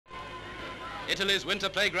Italy's winter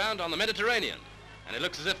playground on the Mediterranean, and it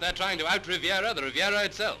looks as if they're trying to out-Riviera the Riviera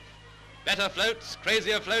itself. Better floats,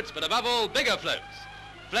 crazier floats, but above all, bigger floats.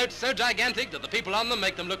 Floats so gigantic that the people on them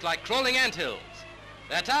make them look like crawling anthills.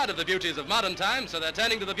 They're tired of the beauties of modern times, so they're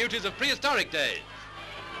turning to the beauties of prehistoric days.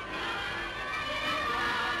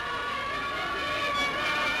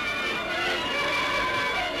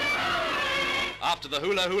 After the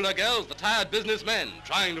hula hula girls, the tired businessmen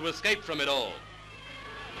trying to escape from it all.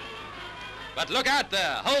 But look out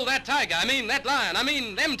there, hold that tiger, I mean that lion, I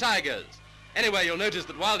mean them tigers. Anyway, you'll notice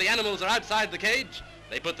that while the animals are outside the cage,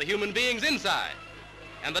 they put the human beings inside.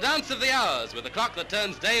 And the dance of the hours with the clock that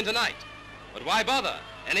turns day into night. But why bother?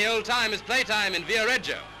 Any old time is playtime in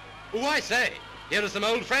Viarregio. Oh, I say, here are some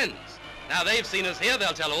old friends. Now they've seen us here, they'll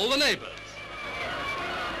tell all the neighbors.